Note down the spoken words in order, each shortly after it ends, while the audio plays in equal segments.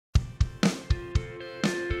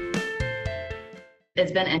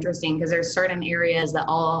it's been interesting because there's certain areas that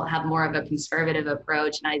all have more of a conservative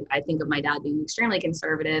approach. And I think of my dad being extremely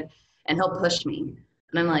conservative, and he'll push me.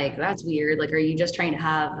 And I'm like, that's weird. Like, are you just trying to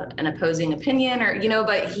have an opposing opinion or,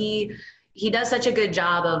 but he does such a good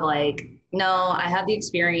job of like, no, I have the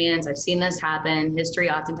experience. I've seen this happen. History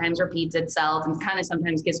oftentimes repeats itself and kind of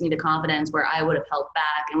sometimes gives me the confidence where I would have held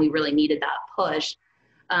back and we really needed that push.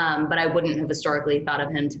 But I wouldn't have historically thought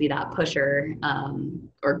of him to be that pusher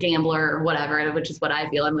or gambler or whatever, which is what I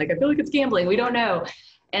feel. I'm like, I feel like it's gambling. We don't know.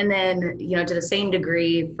 And then, to the same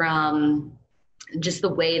degree from just the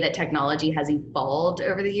way that technology has evolved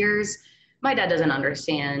over the years, my dad doesn't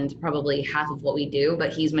understand probably half of what we do,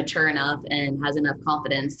 but he's mature enough and has enough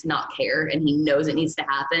confidence to not care. And he knows it needs to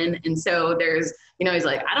happen. And so there's, he's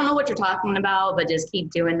like, I don't know what you're talking about, but just keep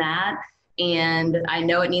doing that. And I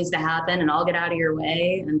know it needs to happen and I'll get out of your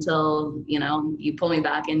way until, you pull me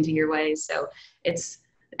back into your way. So it's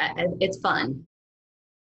fun.